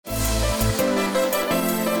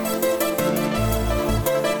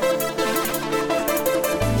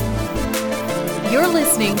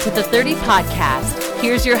listening to the 30 Podcast.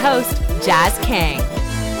 Here's your host, Jazz Kang.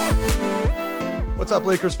 What's up,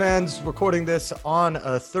 Lakers fans? Recording this on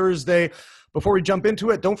a Thursday. Before we jump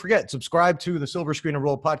into it, don't forget, subscribe to the Silver Screen and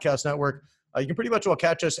Roll Podcast Network. You can pretty much all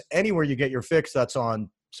catch us anywhere you get your fix. That's on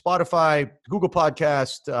Spotify, Google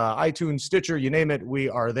Podcast, iTunes, Stitcher, you name it, we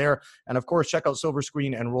are there. And of course, check out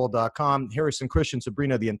silverscreenandroll.com. Harrison, Christian,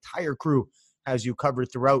 Sabrina, the entire crew has you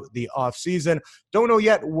covered throughout the offseason. Don't know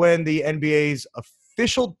yet when the NBA's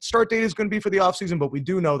official start date is going to be for the offseason, but we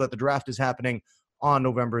do know that the draft is happening on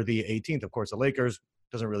November the 18th. Of course, the Lakers,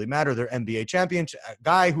 doesn't really matter. They're NBA champions. A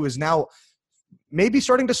guy who is now maybe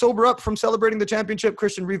starting to sober up from celebrating the championship,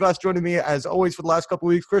 Christian Rivas, joining me as always for the last couple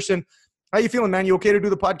of weeks. Christian, how you feeling, man? You okay to do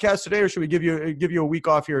the podcast today, or should we give you a week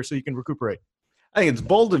off here so you can recuperate? I think it's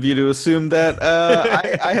bold of you to assume that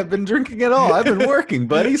I have been drinking at all. I've been working,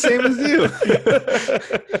 buddy, same as you.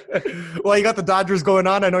 Well, you got the Dodgers going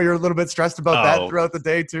on. I know you're a little bit stressed about that throughout the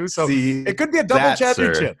day too. So it could be a double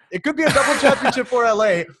championship. It could be a double championship for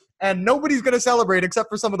LA, and nobody's going to celebrate except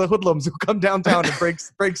for some of the hoodlums who come downtown and break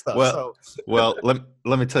stuff. Well,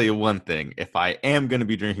 let me tell you one thing. If I am going to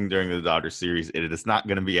be drinking during the Dodgers series, it is not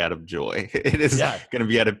going to be out of joy. It is going to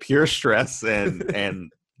be out of pure stress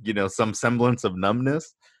and some semblance of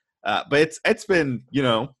numbness. But it's been,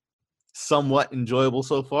 somewhat enjoyable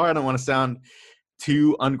so far. I don't want to sound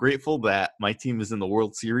too ungrateful that my team is in the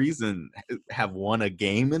World Series and have won a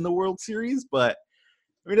game in the World Series. But,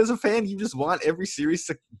 I mean, as a fan, you just want every series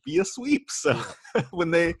to be a sweep. So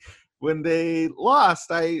when they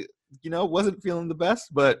lost, I, wasn't feeling the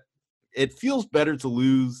best. But it feels better to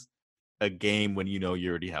lose a game when you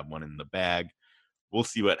already have one in the bag. We'll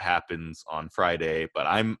see what happens on Friday, but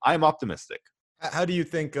I'm optimistic. How do you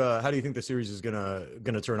think the series is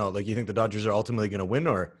gonna turn out? Like, you think the Dodgers are ultimately gonna win,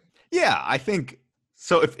 or? Yeah, I think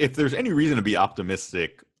so. If there's any reason to be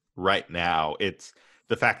optimistic right now, it's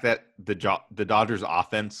the fact that the Dodgers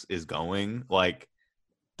offense is going. Like,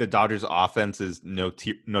 the Dodgers offense is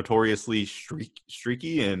notoriously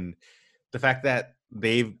streaky, and the fact that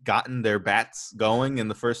they've gotten their bats going in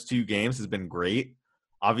the first two games has been great.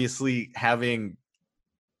 Obviously, having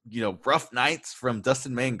rough nights from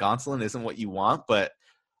Dustin May and Gonsolin isn't what you want, but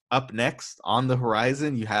up next on the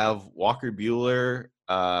horizon, you have Walker Buehler,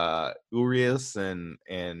 Urias, and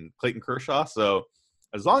Clayton Kershaw. So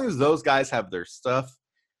as long as those guys have their stuff,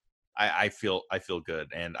 I feel good,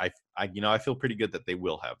 and I feel pretty good that they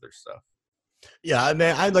will have their stuff. Yeah, I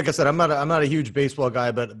mean, like I said, I'm not a huge baseball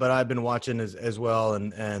guy, but I've been watching as well,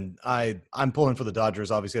 and I'm pulling for the Dodgers.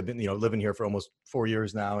 Obviously, I've been living here for almost 4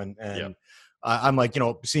 years now, and Yep. I'm like,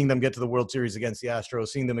 seeing them get to the World Series against the Astros,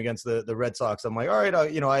 seeing them against the Red Sox. I'm like, all right,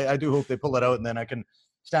 I do hope they pull it out, and then I can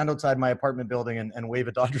stand outside my apartment building and wave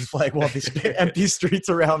a Dodgers flag while these empty streets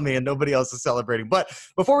around me and nobody else is celebrating. But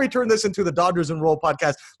before we turn this into the Dodgers and Roll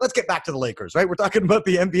podcast, let's get back to the Lakers, right? We're talking about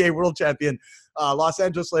the NBA world champion, Los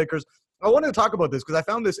Angeles Lakers. I wanted to talk about this because I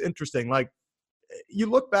found this interesting. Like, you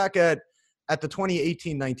look back at the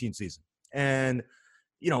 2018-19 season, and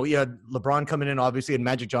you had LeBron coming in, obviously, and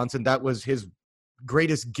Magic Johnson. That was his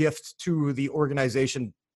greatest gift to the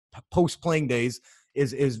organization post-playing days,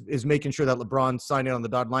 is making sure that LeBron signed in on the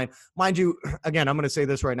dotted line. Mind you, again, I'm going to say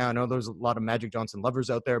this right now. I know there's a lot of Magic Johnson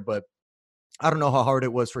lovers out there, but I don't know how hard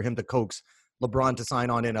it was for him to coax LeBron to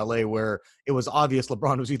sign on in LA, where it was obvious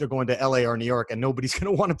LeBron was either going to LA or New York, and nobody's going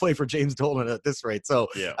to want to play for James Dolan at this rate. So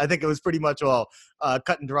yeah. I think it was pretty much all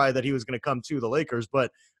cut and dry that he was going to come to the Lakers.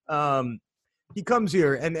 But he comes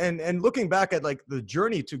here, and looking back at like the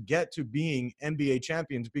journey to get to being NBA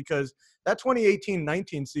champions, because that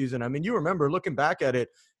 2018-19 season, I mean, you remember looking back at it,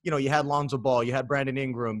 you had Lonzo Ball, you had Brandon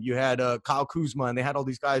Ingram, you had Kyle Kuzma, and they had all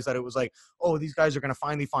these guys that it was like, oh, these guys are going to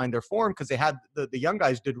finally find their form, because they had the young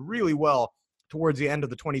guys did really well towards the end of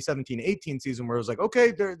the 2017-18 season, where it was like,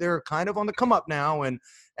 okay, they're kind of on the come up now, and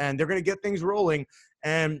they're going to get things rolling.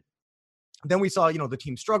 And then we saw, the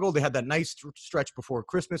team struggle. They had that nice stretch before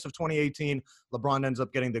Christmas of 2018. LeBron ends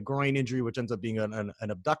up getting the groin injury, which ends up being an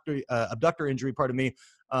abductor injury, pardon me,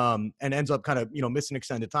 and ends up kind of, missing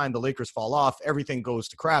extended time. The Lakers fall off. Everything goes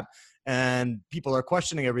to crap, and people are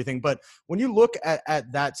questioning everything. But when you look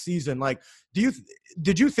at that season, like,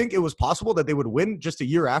 did you think it was possible that they would win just a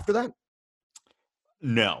year after that?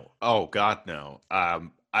 No. Oh, God, no.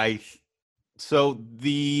 So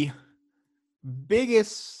the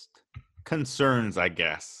biggest concerns, I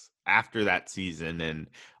guess, after that season, and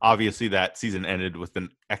obviously that season ended with an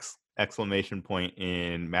exclamation point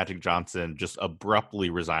in Magic Johnson just abruptly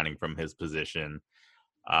resigning from his position.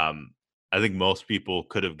 I think most people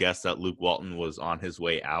could have guessed that Luke Walton was on his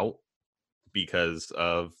way out because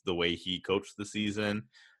of the way he coached the season.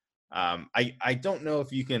 I don't know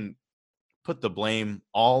if you can put the blame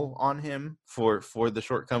all on him for the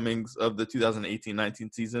shortcomings of the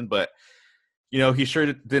 2018-19 season, but he sure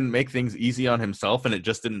didn't make things easy on himself, and it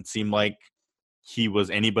just didn't seem like he was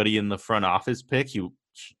anybody in the front office pick. He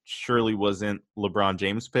surely wasn't LeBron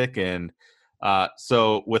James pick, and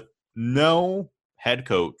so with no head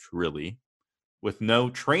coach, really, with no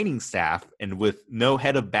training staff, and with no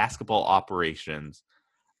head of basketball operations,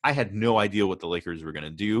 I had no idea what the Lakers were going to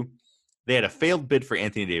do. They had a failed bid for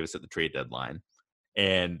Anthony Davis at the trade deadline.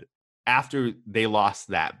 And after they lost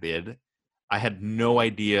that bid, I had no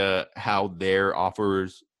idea how their offer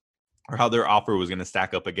was going to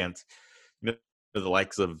stack up against the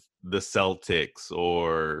likes of the Celtics,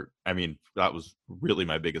 or, I mean, that was really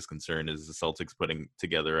my biggest concern, is the Celtics putting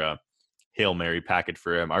together a Hail Mary package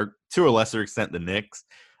for him, or to a lesser extent the Knicks.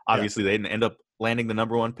 Obviously, they didn't end up landing the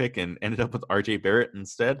number one pick and ended up with RJ Barrett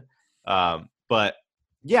instead. But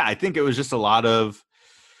yeah, I think it was just a lot of,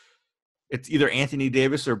 it's either Anthony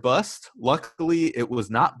Davis or bust. Luckily, it was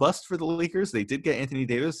not bust for the Lakers. They did get Anthony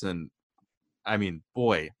Davis, and I mean,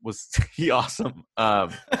 boy, was he awesome.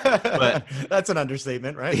 But that's an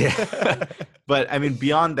understatement, right? Yeah. But I mean,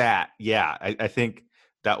 beyond that, yeah, I think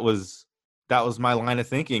that was my line of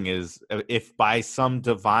thinking, is if by some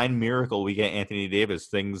divine miracle we get Anthony Davis,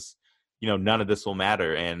 things, none of this will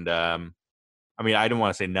matter. And I mean, I didn't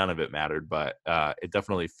want to say none of it mattered, but it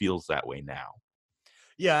definitely feels that way now.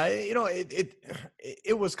 Yeah,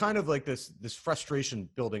 it was kind of like this frustration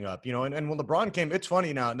building up, and when LeBron came, it's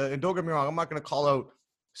funny now, and don't get me wrong, I'm not going to call out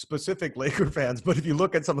specific Laker fans, but if you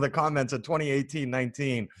look at some of the comments in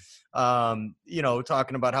 2018-19,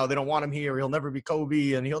 talking about how they don't want him here, he'll never be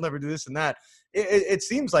Kobe, and he'll never do this and that, it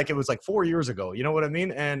seems like it was like 4 years ago, you know what I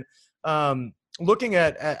mean? And looking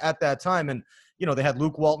at that time, and they had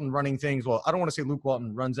Luke Walton running things. Well, I don't want to say Luke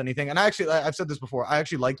Walton runs anything. And I've said this before. I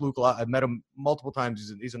actually like Luke a lot. I've met him multiple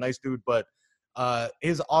times. He's a nice dude, but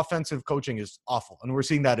his offensive coaching is awful. And we're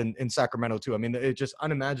seeing that in Sacramento too. I mean, it's just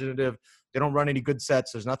unimaginative. They don't run any good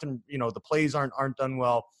sets. There's nothing, the plays aren't done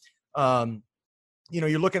well.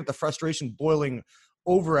 You're looking at the frustration boiling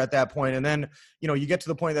over at that point. And then, you get to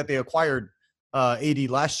the point that they acquired AD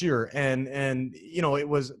last year. And it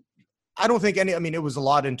was, I don't think it was a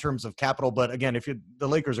lot in terms of capital, but again, the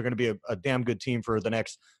Lakers are going to be a damn good team for the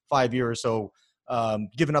next 5 years. So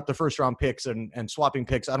giving up the first round picks and swapping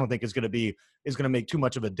picks, I don't think is going to make too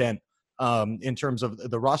much of a dent in terms of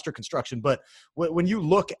the roster construction. But when you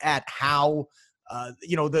look at how,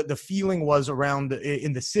 the feeling was around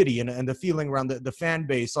in the city and the feeling around the fan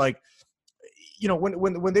base, like,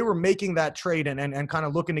 when they were making that trade and kind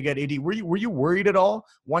of looking to get AD, were you worried at all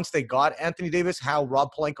once they got Anthony Davis, how Rob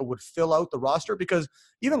Pelinka would fill out the roster? Because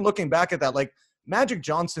even looking back at that, like Magic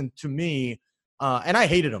Johnson to me, and I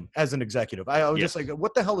hated him as an executive. I was just like,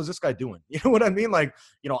 what the hell is this guy doing? You know what I mean? Like,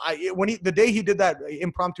 the day he did that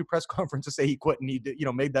impromptu press conference to say he quit and he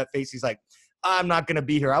made that face, he's like, I'm not going to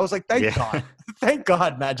be here. I was like, thank God. Thank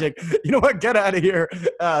God, Magic. You know what? Get out of here.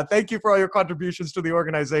 Thank you for all your contributions to the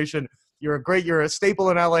organization. You're a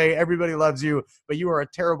staple in LA. Everybody loves you, but you are a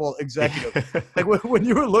terrible executive. Like when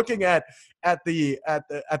you were looking at the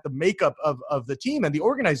makeup of the team and the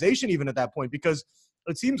organization, even at that point, because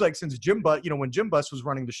it seems like since when Jim Buss was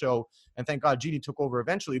running the show, and thank God Jeannie took over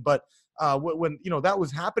eventually, but when that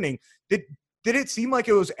was happening, did it seem like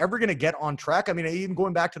it was ever going to get on track? I mean, even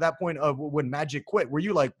going back to that point of when Magic quit, were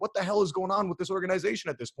you like, what the hell is going on with this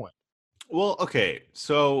organization at this point? Well, okay,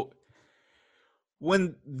 so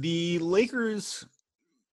when the Lakers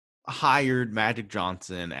hired Magic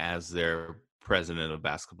Johnson as their president of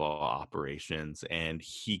basketball operations, and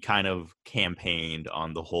he kind of campaigned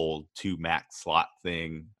on the whole 2 max slot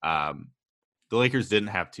thing, the Lakers didn't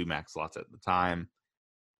have 2 max slots at the time.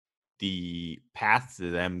 The path to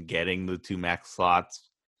them getting the 2 max slots,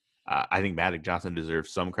 I think Magic Johnson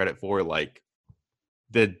deserves some credit for, like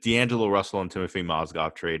the D'Angelo Russell and Timothy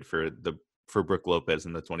Mozgov trade for Brook Lopez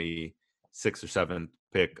in the 26th or 7th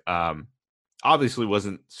pick. Obviously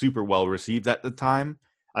wasn't super well received at the time.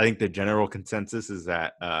 I think the general consensus is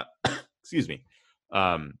that, that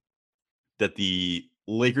the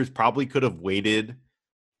Lakers probably could have waited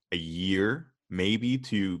a year maybe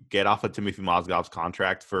to get off of Timothy Mozgov's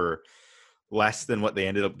contract for less than what they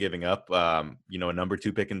ended up giving up. A number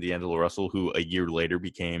 2 pick in D'Angelo Russell, who a year later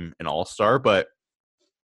became an all-star. But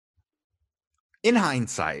in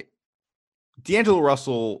hindsight, D'Angelo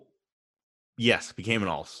Russell, yes, became an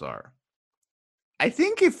all-star. I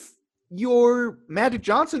think if you're Magic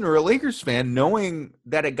Johnson or a Lakers fan, knowing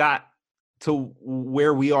that it got to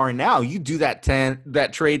where we are now, you do that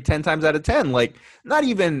trade 10 times out of 10, like not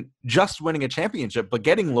even just winning a championship, but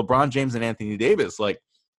getting LeBron James and Anthony Davis. Like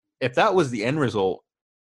if that was the end result,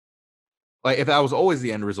 Like if that was always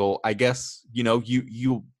the end result, I guess,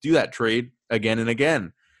 you do that trade again and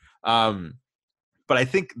again. But I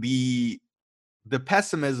think the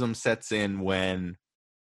pessimism sets in when,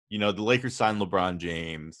 the Lakers signed LeBron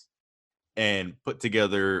James and put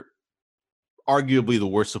together arguably the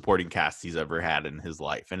worst supporting cast he's ever had in his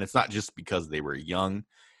life. And it's not just because they were young.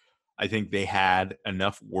 I think they had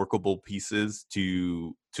enough workable pieces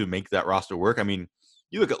to make that roster work. I mean,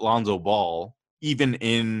 you look at Lonzo Ball, even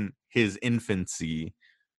in his infancy,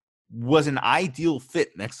 was an ideal fit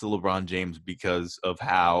next to LeBron James because of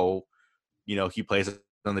how, he plays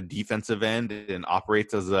on the defensive end and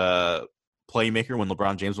operates as a playmaker when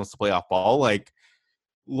LeBron James wants to play off ball. Like,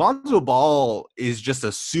 Lonzo Ball is just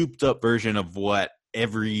a souped up version of what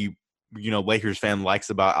every, Lakers fan likes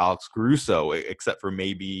about Alex Caruso, except for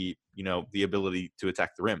maybe, the ability to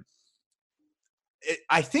attack the rim.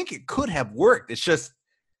 I think it could have worked. It's just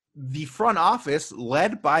the front office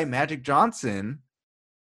led by Magic Johnson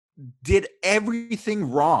did everything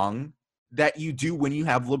wrong that you do when you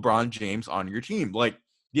have LeBron James on your team. Like,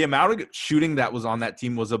 the amount of shooting that was on that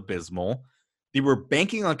team was abysmal. They were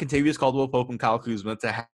banking on Kentavious Caldwell-Pope and Kyle Kuzma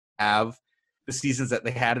to have the seasons that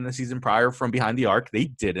they had in the season prior from behind the arc. They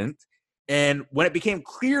didn't. And when it became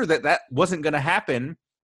clear that that wasn't going to happen,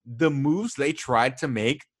 the moves they tried to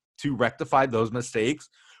make to rectify those mistakes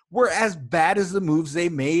were as bad as the moves they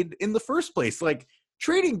made in the first place. Like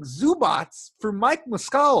trading Zubats for Mike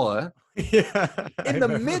Muscala in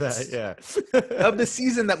the midst of the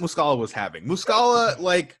season that Muscala was having. Muscala,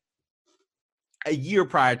 like, a year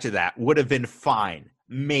prior to that would have been fine,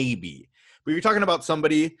 maybe. But you're talking about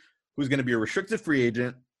somebody who's going to be a restricted free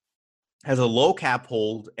agent, has a low cap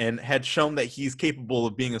hold, and had shown that he's capable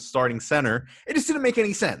of being a starting center. It just didn't make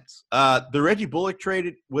any sense. The Reggie Bullock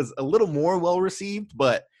trade was a little more well-received,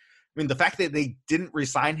 but, I mean, the fact that they didn't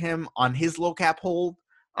re-sign him on his low cap hold,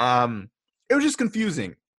 it was just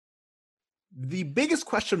confusing. The biggest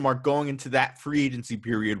question mark going into that free agency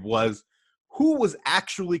period was who was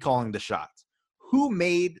actually calling the shots. Who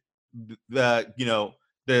made the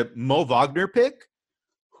Mo Wagner pick,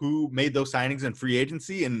 who made those signings in free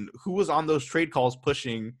agency, and who was on those trade calls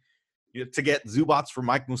pushing to get Zubats for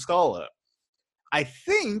Mike Muscala. I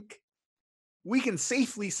think we can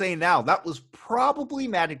safely say now that was probably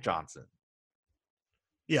Magic Johnson.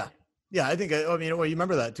 Yeah, I think, well, you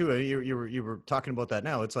remember that too. You were talking about that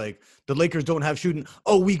now. It's like the Lakers don't have shooting.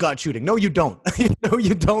 Oh, we got shooting. No, you don't. No,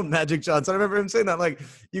 you don't, Magic Johnson. I remember him saying that. Like,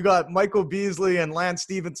 you got Michael Beasley and Lance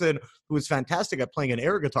Stevenson, who is fantastic at playing an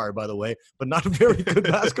air guitar, by the way, but not a very good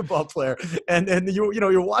basketball player. And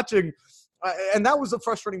you're watching, and that was the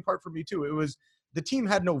frustrating part for me too. It was the team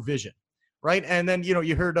had no vision. Right. And then,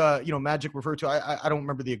 you heard, Magic refer to, I don't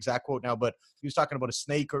remember the exact quote now, but he was talking about a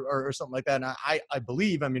snake or something like that. And I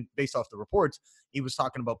believe, based off the reports, he was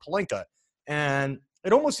talking about Pelinka. And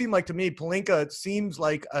it almost seemed like to me, Pelinka seems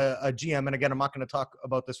like a GM. And again, I'm not going to talk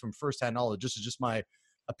about this from firsthand knowledge. This is just my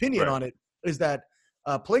opinion on it, is that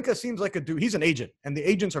Pelinka seems like a dude. He's an agent, and the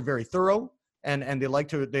agents are very thorough. And they like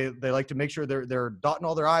to make sure they're dotting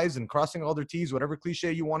all their I's and crossing all their T's, whatever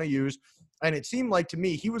cliche you want to use. And it seemed like to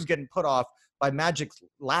me he was getting put off by Magic's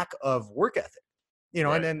lack of work ethic,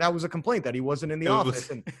 right. And that was a complaint that he wasn't in the office.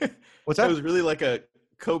 What's that? It was really like a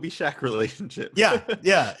Kobe Shaq relationship. Yeah.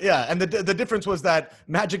 And the difference was that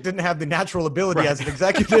Magic didn't have the natural ability as an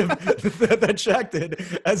executive that Shaq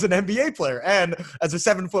did as an NBA player and as a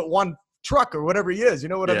 7'1" truck or whatever he is, you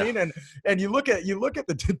know what I mean? And you look at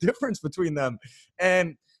the difference between them,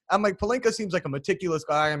 and I'm like, Pelinka seems like a meticulous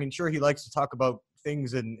guy. I mean, sure, he likes to talk about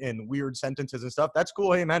things in weird sentences and stuff. That's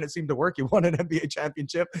cool. Hey man, it seemed to work. He won an NBA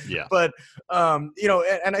championship. Yeah. But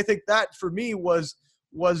and I think that for me was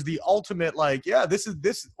the ultimate, like,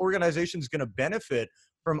 this organization is going to benefit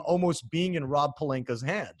from almost being in Rob Pelinka's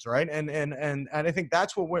hands, right? And I think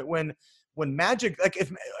that's what when Magic, like,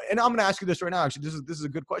 and I'm going to ask you this right now, actually, this is a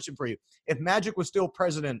good question for you. If Magic was still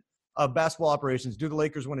president of basketball operations, do the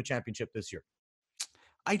Lakers win a championship this year?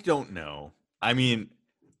 I don't know. I mean,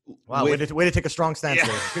 wow, way to take a strong stance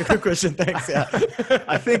there, Christian. Thanks. Yeah,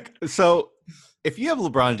 I think so. If you have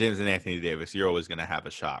LeBron James and Anthony Davis, you're always going to have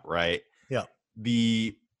a shot, right? Yeah.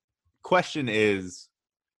 The question is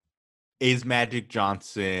Magic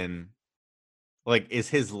Johnson, like, is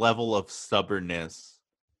his level of stubbornnness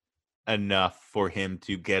enough for him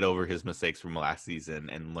to get over his mistakes from last season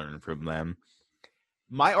and learn from them?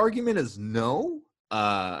 My argument is no.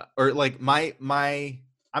 Or like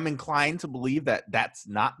I'm inclined to believe that that's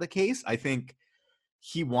not the case. I think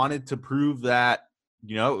he wanted to prove that,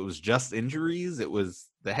 it was just injuries. It was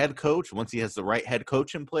the head coach. Once he has the right head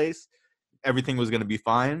coach in place, everything was going to be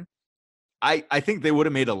fine. I think they would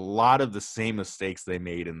have made a lot of the same mistakes they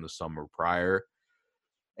made in the summer prior.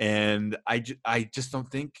 And I just don't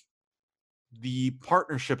think the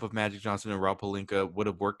partnership of Magic Johnson and Rob Pelinka would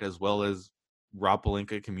have worked as well as Rob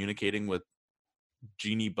Pelinka communicating with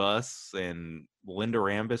Jeannie Buss and Linda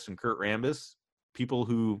Rambis and Kurt Rambis, people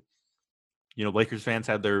who, Lakers fans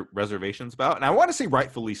had their reservations about. And I want to say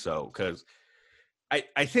rightfully so, because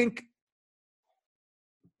I think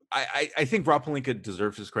Rob Pelinka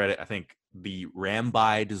deserves his credit. I think the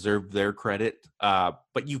Ramby deserved their credit.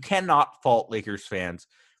 But you cannot fault Lakers fans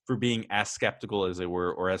for being as skeptical as they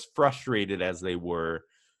were or as frustrated as they were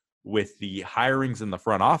with the hirings in the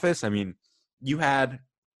front office. I mean, you had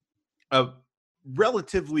a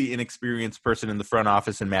relatively inexperienced person in the front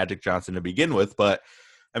office in Magic Johnson to begin with. But,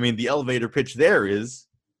 I mean, the elevator pitch there is,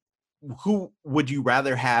 who would you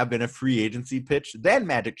rather have in a free agency pitch than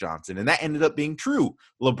Magic Johnson? And that ended up being true.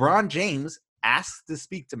 LeBron James asked to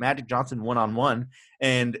speak to Magic Johnson one-on-one.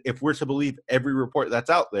 And if we're to believe every report that's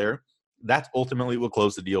out there, that's ultimately what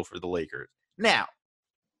closed the deal for the Lakers. Now,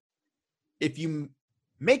 if you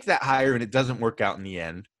make that hire and it doesn't work out in the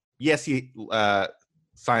end, yes, he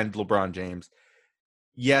signed LeBron James.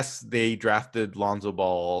 Yes, they drafted Lonzo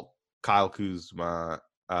Ball, Kyle Kuzma,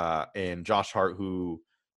 and Josh Hart, who,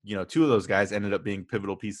 two of those guys ended up being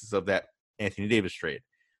pivotal pieces of that Anthony Davis trade.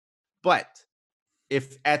 But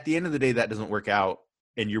if at the end of the day that doesn't work out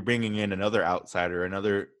and you're bringing in another outsider,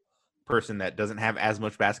 another person that doesn't have as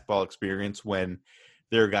much basketball experience, when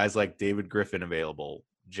there are guys like David Griffin available,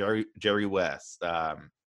 Jerry West,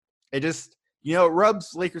 it just, it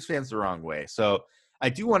rubs Lakers fans the wrong way. So I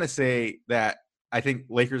do want to say that I think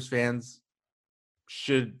Lakers fans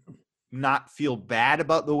should not feel bad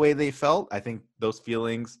about the way they felt. I think those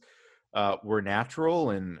feelings were natural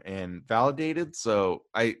and validated.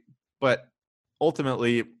 But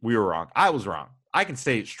ultimately we were wrong. I was wrong. I can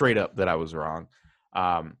say straight up that I was wrong.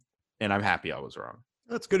 And I'm happy I was wrong.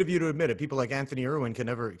 That's good of you to admit it. People like Anthony Irwin can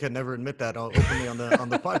never admit that openly on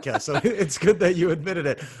the podcast. So it's good that you admitted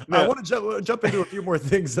it. I want to jump into a few more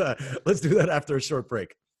things. Let's do that after a short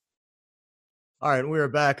break. All right, we are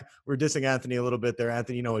back. We're dissing Anthony a little bit there.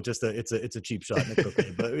 Anthony, it's a cheap shot. And it's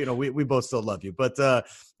okay, but we both still love you. But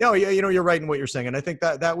you're right in what you're saying, and I think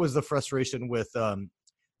that was the frustration with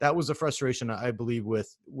I believe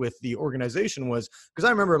with the organization, was because I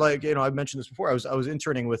remember, I've mentioned this before. I was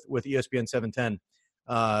interning with ESPN 710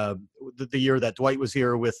 the year that Dwight was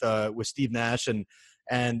here with Steve Nash,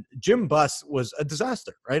 and Jim Buss was a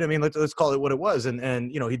disaster, right? I mean, let's call it what it was.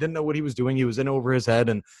 And he didn't know what he was doing. He was in over his head,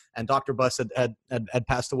 and Dr. Buss had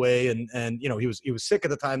passed away, and he was sick at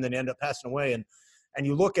the time. Then he ended up passing away. And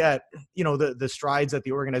you look at, the strides that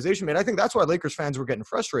the organization made. I think that's why Lakers fans were getting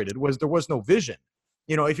frustrated, was there was no vision.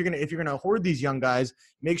 If you're gonna hoard these young guys,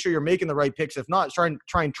 make sure you're making the right picks. If not, try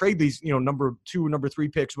and trade these, number 2, number 3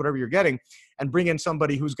 picks, whatever you're getting, and bring in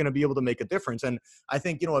somebody who's going to be able to make a difference. And I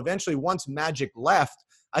think, eventually once Magic left,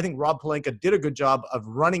 I think Rob Pelinka did a good job of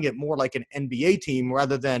running it more like an NBA team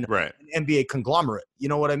rather than an NBA conglomerate. You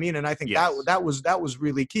know what I mean? And I think that was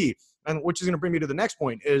really key. And which is going to bring me to the next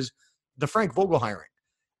point, is the Frank Vogel hiring.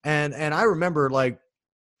 And I remember,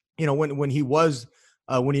 when he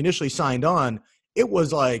initially signed on, it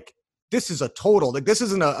was like, this is a total, this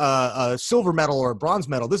isn't a silver medal or a bronze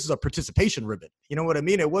medal. This is a participation ribbon. You know what I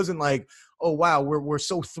mean? It wasn't like, oh, wow, we're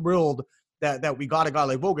so thrilled that we got a guy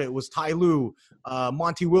like Vogel. It was Ty Lue,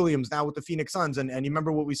 Monty Williams now with the Phoenix Suns. And you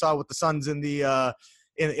remember what we saw with the Suns in the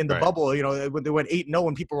in the bubble, when they went 8-0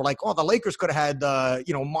 and people were like, oh, the Lakers could have had,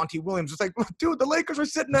 Monty Williams. It's like, dude, the Lakers are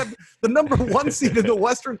sitting at the number 1 seed in the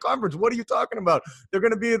Western Conference. What are you talking about? They're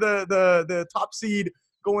going to be the top seed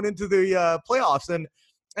going into the playoffs.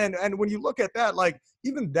 And when you look at that,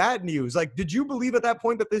 even that news, did you believe at that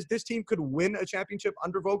point that this team could win a championship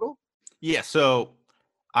under Vogel? Yeah. So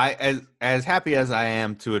as happy as I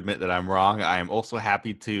am to admit that I'm wrong, I am also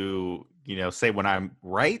happy to, say when I'm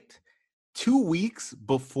right. 2 weeks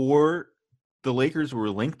before the Lakers were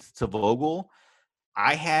linked to Vogel,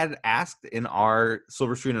 I had asked in our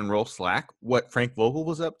Silver Screen and Roll Slack what Frank Vogel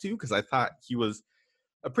was up to, because I thought he was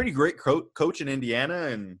a pretty great coach in Indiana.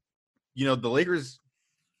 And, the Lakers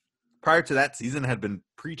prior to that season had been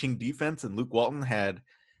preaching defense, and Luke Walton had,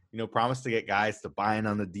 promised to get guys to buy in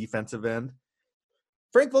on the defensive end.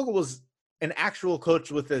 Frank Vogel was an actual coach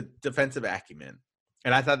with a defensive acumen.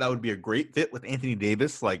 And I thought that would be a great fit with Anthony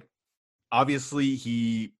Davis. Obviously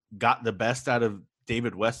he got the best out of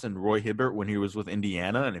David West and Roy Hibbert when he was with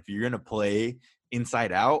Indiana. And if you're going to play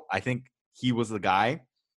inside out, I think he was the guy.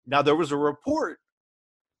 Now, there was a report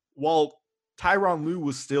while Tyronn Lue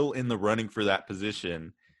was still in the running for that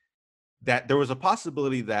position, that there was a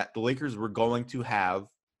possibility that the Lakers were going to have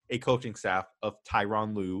a coaching staff of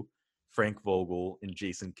Tyronn Lue, Frank Vogel, and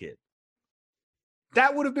Jason Kidd.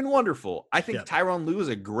 That would have been wonderful. I think Tyronn Lue is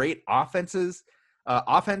a great offensive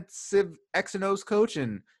X and O's coach,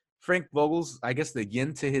 and Frank Vogel's, I guess, the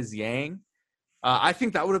yin to his yang. I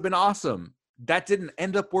think that would have been awesome. That didn't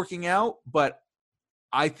end up working out, but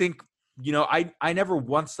I think, I never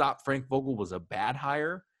once thought Frank Vogel was a bad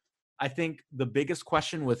hire. I think the biggest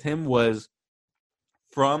question with him was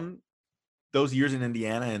from those years in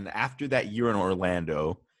Indiana and after that year in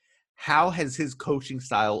Orlando, how has his coaching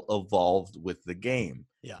style evolved with the game?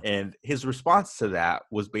 Yeah. And his response to that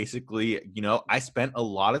was basically, I spent a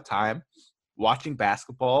lot of time watching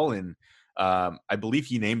basketball, and I believe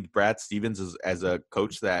he named Brad Stevens as a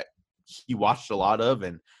coach that he watched a lot of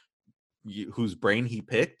and whose brain he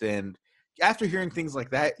picked. And after hearing things like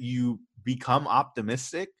that, you become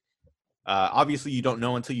optimistic. Obviously, you don't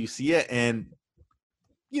know until you see it. And,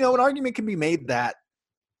 an argument can be made that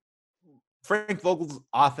Frank Vogel's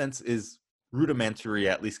offense is rudimentary,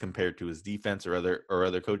 at least compared to his defense or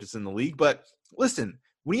other coaches in the league. But listen,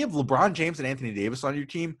 when you have LeBron James and Anthony Davis on your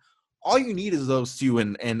team, all you need is those two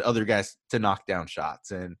and other guys to knock down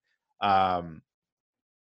shots. And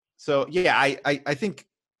so, yeah, I think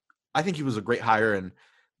he was a great hire. And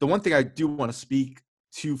the one thing I do want to speak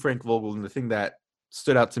to Frank Vogel, and the thing that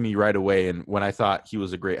stood out to me right away and when I thought he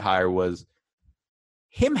was a great hire, was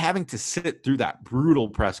him having to sit through that brutal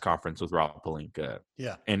press conference with Rob Pelinka.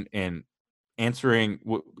 Yeah. And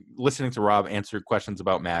listening to Rob answer questions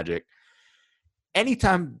about Magic.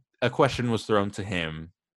 Anytime a question was thrown to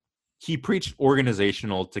him, he preached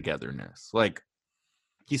organizational togetherness. Like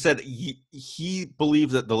he said, he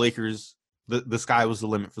believed that the Lakers, the sky was the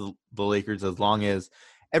limit for the Lakers as long as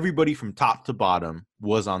everybody from top to bottom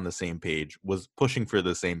was on the same page, was pushing for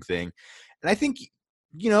the same thing. And I think,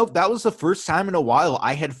 that was the first time in a while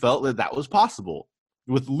I had felt that was possible.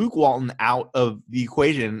 With Luke Walton out of the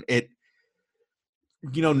equation, it,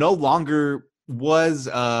 no longer was,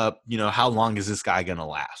 how long is this guy going to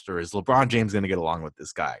last? Or is LeBron James going to get along with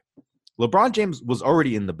this guy? LeBron James was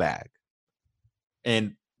already in the bag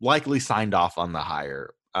and likely signed off on the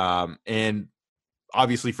hire. And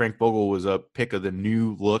obviously Frank Vogel was a pick of the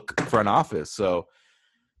new look front office. So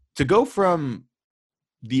to go from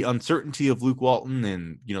the uncertainty of Luke Walton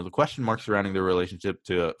and, the question marks surrounding their relationship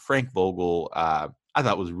to Frank Vogel, I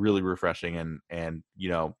thought was really refreshing. And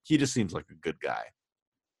he just seems like a good guy.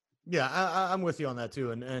 Yeah, I'm with you on that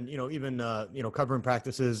too. And even covering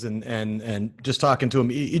practices and just talking to him,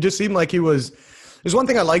 he just seemed like there's one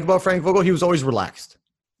thing I like about Frank Vogel. He was always relaxed.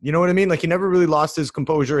 You know what I mean? Like he never really lost his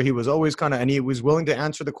composure. He was always and he was willing to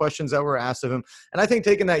answer the questions that were asked of him. And I think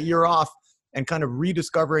taking that year off and kind of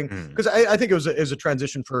rediscovering, because I think it was a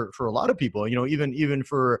transition for a lot of people, even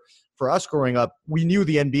for us growing up, we knew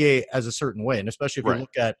the NBA as a certain way. And especially if you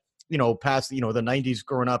look at, past, the 90s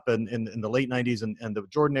growing up in the late 90s and the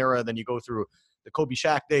Jordan era, then you go through the Kobe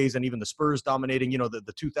Shaq days and even the Spurs dominating,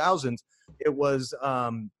 the 2000s. It was,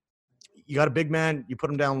 you got a big man, you put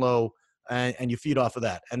him down low, and you feed off of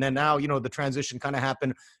that. And then now, the transition kind of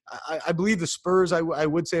happened. I believe the Spurs, I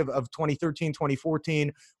would say of 2013,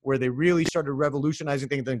 2014, where they really started revolutionizing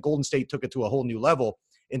things. Then Golden State took it to a whole new level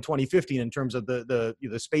in 2015 in terms of the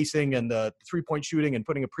spacing and the 3-point shooting and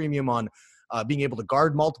putting a premium on being able to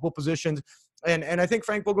guard multiple positions. And I think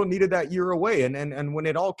Frank Vogel needed that year away. And when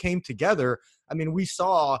it all came together, I mean, we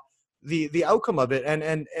saw the outcome of it.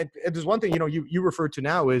 And there's one thing, you referred to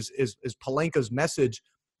now is Pelinka's message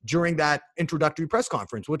during that introductory press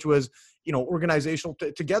conference, which was, organizational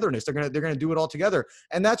togetherness. They're going to do it all together.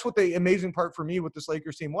 And that's what the amazing part for me with this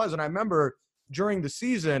Lakers team was. And I remember during the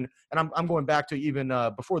season, and I'm going back to even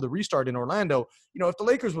before the restart in Orlando, if the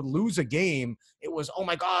Lakers would lose a game, it was, oh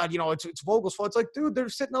my God, it's Vogel's fault. It's like, dude, they're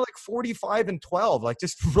sitting at like 45-12. Like,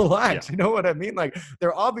 just relax. Yeah. You know what I mean? Like,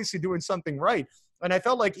 they're obviously doing something right. And I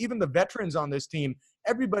felt like even the veterans on this team,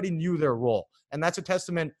 everybody knew their role. And that's a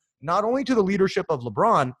testament not only to the leadership of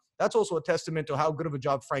LeBron, that's also a testament to how good of a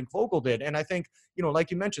job Frank Vogel did. And I think,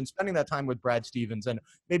 like you mentioned, spending that time with Brad Stevens and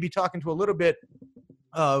maybe talking to a little bit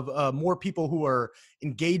of more people who are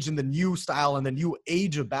engaged in the new style and the new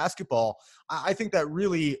age of basketball, I think that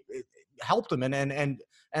really helped him. And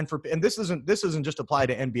this isn't just apply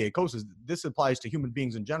to NBA coaches. This applies to human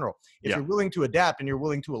beings in general. If you're willing to adapt and you're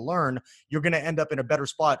willing to learn, you're going to end up in a better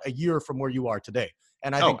spot a year from where you are today.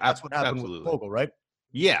 And I think that's what happened with Vogel, right?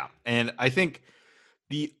 Yeah. And I think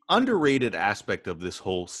the underrated aspect of this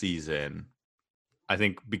whole season, I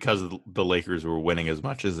think because the Lakers were winning as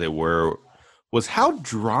much as they were, was how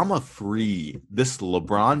drama-free this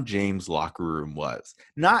LeBron James locker room was.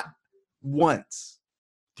 Not once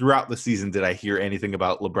throughout the season did I hear anything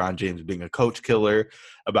about LeBron James being a coach killer,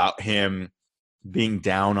 about him being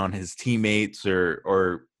down on his teammates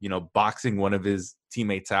or boxing one of his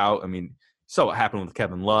teammates out. I mean, saw what happened with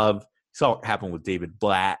Kevin Love, saw what happened with David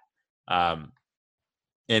Blatt. And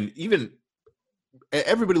even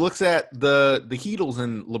everybody looks at the Heatles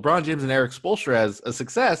and LeBron James and Eric Spoelstra as a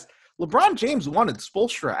success. LeBron James wanted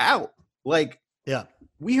Spoelstra out. Yeah,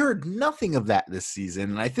 we heard nothing of that this season.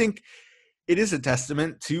 And I think it is a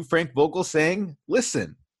testament to Frank Vogel saying,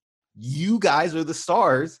 listen, you guys are the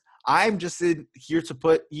stars. I'm just here to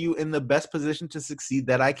put you in the best position to succeed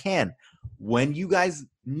that I can. When you guys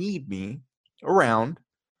need me around,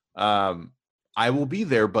 I will be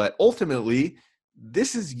there. But ultimately,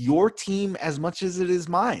 this is your team as much as it is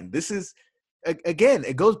mine. This is, again,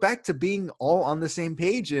 it goes back to being all on the same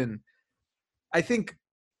page. And I think,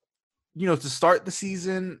 to start the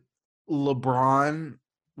season, LeBron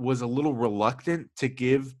was a little reluctant to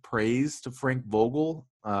give praise to Frank Vogel.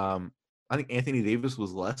 I think Anthony Davis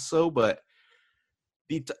was less so, but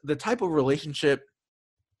the type of relationship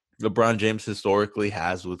LeBron James historically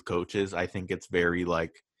has with coaches, I think it's very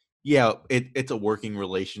it's a working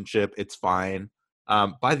relationship. It's fine.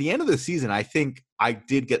 By the end of the season, I think I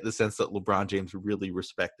did get the sense that LeBron James really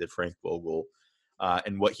respected Frank Vogel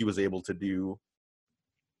and what he was able to do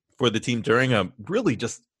for the team during a really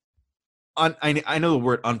just I know the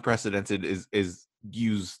word unprecedented is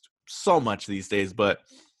used so much these days, but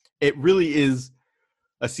it really is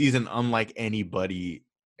a season unlike anybody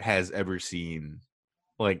has ever seen.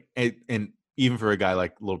 And even for a guy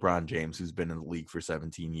like LeBron James, who's been in the league for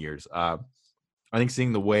 17 years, I think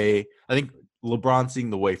LeBron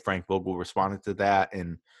seeing the way Frank Vogel responded to that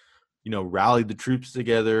and, rallied the troops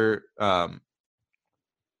together,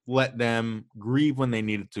 let them grieve when they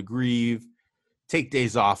needed to grieve, take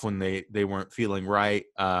days off when they weren't feeling right.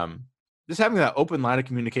 Just having that open line of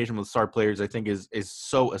communication with star players, I think is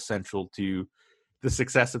so essential to the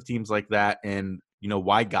success of teams like that. And,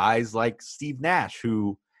 why guys like Steve Nash,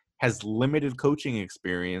 who has limited coaching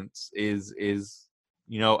experience, is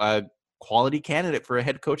a quality candidate for a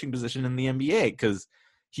head coaching position in the NBA, because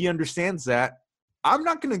he understands that I'm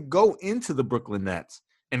not going to go into the Brooklyn Nets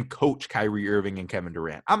and coach Kyrie Irving and Kevin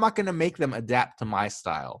Durant. I'm not going to make them adapt to my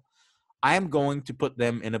style. I am going to put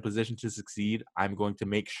them in a position to succeed. I'm going to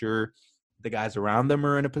make sure the guys around them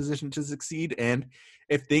are in a position to succeed. And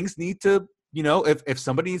if things need to, if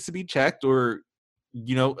somebody needs to be checked or,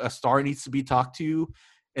 a star needs to be talked to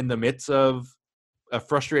in the midst of a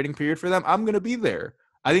frustrating period for them, I'm going to be there.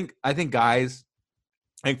 I think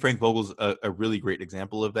Frank Vogel's a really great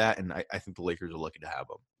example of that. And I think the Lakers are lucky to have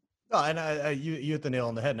him. No, and you hit the nail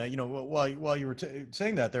on the head. And, while you were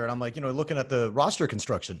saying that there, and I'm like, looking at the roster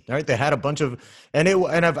construction, right? They had a bunch of, and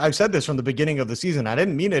I've said this from the beginning of the season. I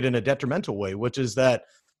didn't mean it in a detrimental way, which is that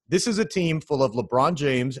this is a team full of LeBron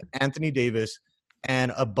James, Anthony Davis,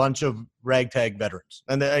 and a bunch of ragtag veterans.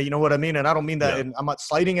 And you know what I mean? And I don't mean that, and I'm not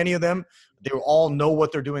slighting any of them. They all know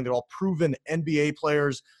what they're doing. They're all proven NBA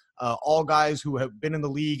players, all guys who have been in the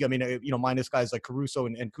league. I mean, minus guys like Caruso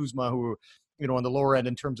and Kuzma, who are, on the lower end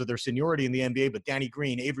in terms of their seniority in the NBA, but Danny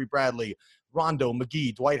Green, Avery Bradley, Rondo,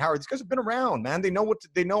 McGee, Dwight Howard, these guys have been around, man. They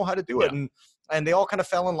know how to do it. And they all kind of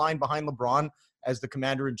fell in line behind LeBron as the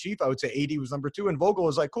commander in chief. I would say AD was number 2, and Vogel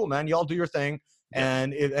was like, cool, man, y'all do your thing. Yeah.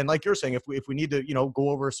 And like you're saying, if we need to, go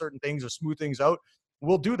over certain things or smooth things out,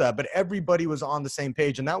 we'll do that. But everybody was on the same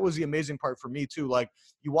page. And that was the amazing part for me too. Like,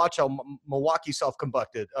 you watch how Milwaukee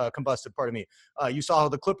combusted, pardon me. You saw how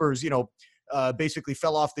the Clippers, basically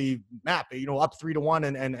fell off the map, up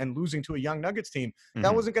 3-1 and losing to a young Nuggets team. Mm-hmm.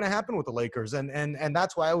 That wasn't going to happen with the Lakers. And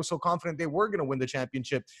that's why I was so confident they were going to win the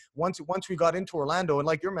championship once we got into Orlando. And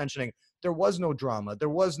like you're mentioning, there was no drama. There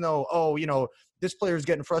was no, this player's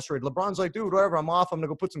getting frustrated. LeBron's like, dude, whatever, I'm off. I'm going to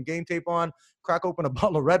go put some game tape on, crack open a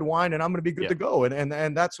bottle of red wine, and I'm going to be good to go.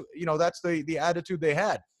 And that's, that's the attitude they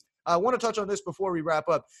had. I want to touch on this before we wrap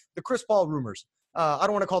up. The Chris Paul rumors. I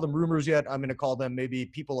don't want to call them rumors yet. I'm going to call them, maybe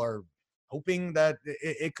people are hoping that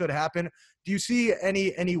it could happen. Do you see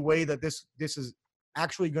any way that this is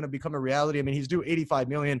actually going to become a reality? I mean, he's due $85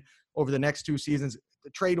 million over the next 2 seasons.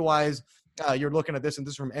 Trade wise, you're looking at this, and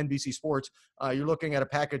this is from NBC Sports. You're looking at a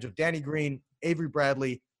package of Danny Green, Avery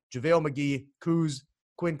Bradley, JaVale McGee, Kuz,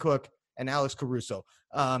 Quinn Cook, and Alex Caruso.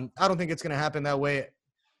 I don't think it's going to happen that way.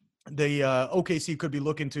 The OKC could be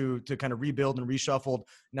looking to kind of rebuild and reshuffle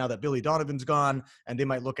now that Billy Donovan's gone, and they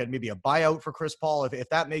might look at maybe a buyout for Chris Paul if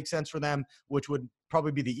that makes sense for them, which would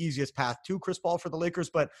probably be the easiest path to Chris Paul for the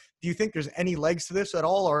Lakers. But do you think there's any legs to this at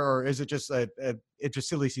all, or is it just it's a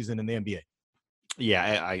silly season in the NBA?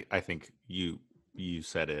 Yeah, I think you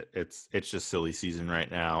said it. It's just silly season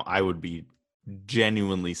right now. I would be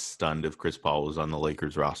genuinely stunned if Chris Paul was on the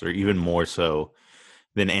Lakers roster, even more so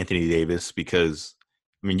than Anthony Davis, because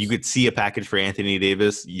I mean, you could see a package for Anthony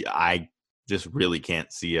Davis. I just really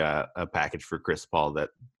can't see a package for Chris Paul that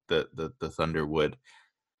the Thunder would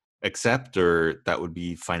accept, or that would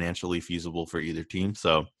be financially feasible for either team.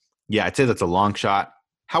 So yeah, I'd say that's a long shot.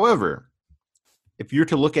 However, if you're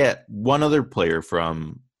to look at one other player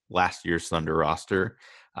from last year's Thunder roster,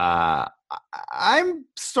 I'm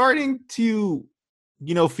starting to,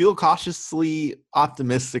 feel cautiously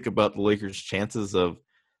optimistic about the Lakers' chances of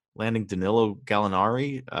landing Danilo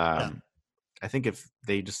Gallinari. I think if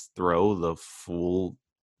they just throw the full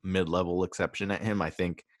mid-level exception at him, I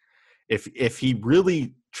think if he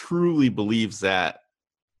really truly believes that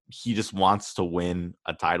he just wants to win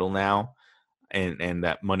a title now, and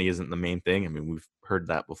that money isn't the main thing. I mean, we've heard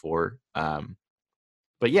that before.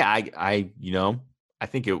 But yeah, I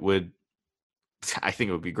think it would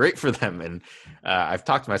be great for them. And I've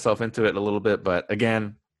talked myself into it a little bit, but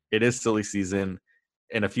again, it is silly season.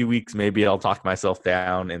 In a few weeks, maybe I'll talk myself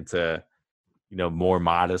down into, more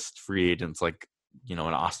modest free agents like, an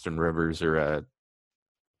Austin Rivers or a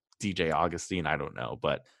DJ Augustine. I don't know.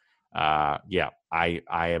 But yeah, I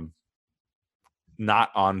am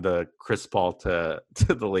not on the Chris Paul to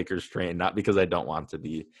the Lakers train, not because I don't want to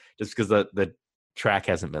be, just because the track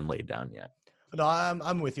hasn't been laid down yet. No,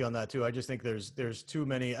 I'm with you on that too. I just think there's too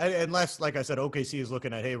many, unless, like I said, OKC is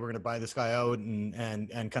looking at, hey, we're going to buy this guy out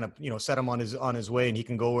and kind of, set him on his way and he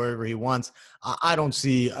can go wherever he wants. I don't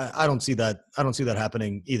see that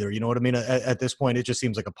happening either. You know what I mean? At this point, it just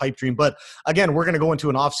seems like a pipe dream. But again, we're going to go into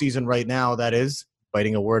an off season right now that is,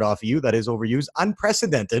 biting a word off of you, that is overused,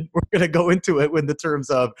 unprecedented. We're going to go into it with the terms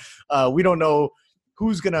of we don't know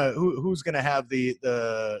who's gonna have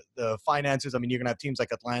the finances. I mean, you're gonna have teams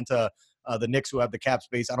like Atlanta, the Knicks, who have the cap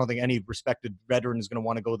space. I don't think any respected veteran is going to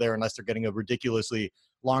want to go there unless they're getting a ridiculously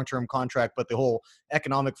long-term contract. But the whole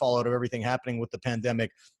economic fallout of everything happening with the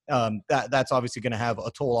pandemic, that's obviously going to have a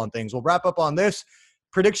toll on things. We'll wrap up on this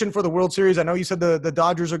prediction for the World Series. I know you said the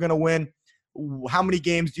Dodgers are going to win. How many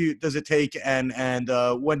games does it take, and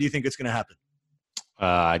when do you think it's going to happen?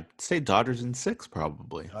 I'd say Dodgers in 6,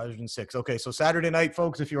 probably. Dodgers in 6. Okay, so Saturday night,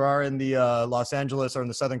 folks, if you are in the Los Angeles or in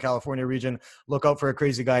the Southern California region, look out for a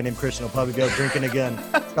crazy guy named Christian. He'll probably be out drinking again,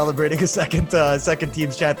 celebrating a second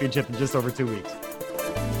team's championship in just over 2 weeks.